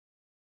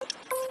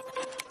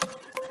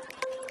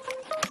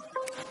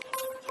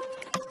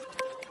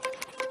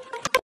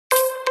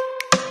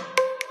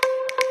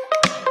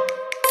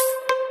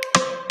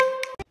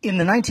In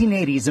the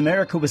 1980s,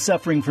 America was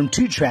suffering from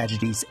two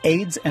tragedies,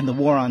 AIDS and the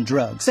war on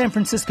drugs. San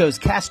Francisco's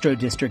Castro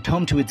district,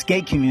 home to its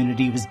gay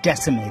community, was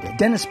decimated.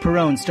 Dennis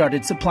Peron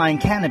started supplying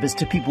cannabis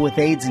to people with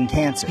AIDS and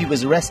cancer. He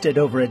was arrested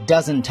over a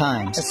dozen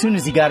times. As soon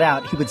as he got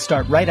out, he would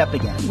start right up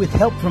again. With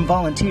help from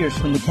volunteers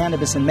from the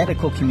cannabis and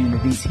medical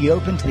communities, he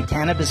opened the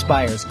Cannabis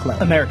Buyers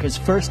Club, America's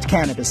first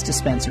cannabis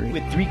dispensary,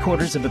 with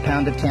 3/4 of a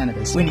pound of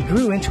cannabis. When he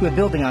grew into a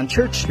building on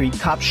Church Street,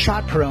 cops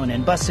shot Peron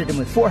and busted him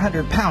with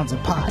 400 pounds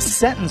of pot. His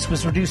sentence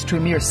was reduced to a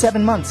mere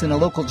 7 months in a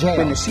local jail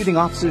when the shooting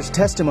officer's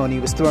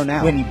testimony was thrown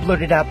out, when he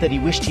blurted out that he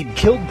wished he'd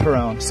killed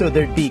Peron so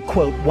there'd be,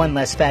 quote, one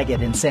less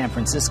faggot in San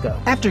Francisco.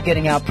 After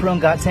getting out, Peron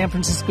got San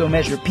Francisco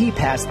Measure P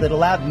passed that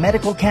allowed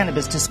medical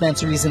cannabis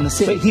dispensaries in the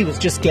city. But he was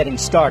just getting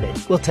started.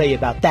 We'll tell you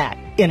about that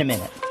in a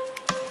minute.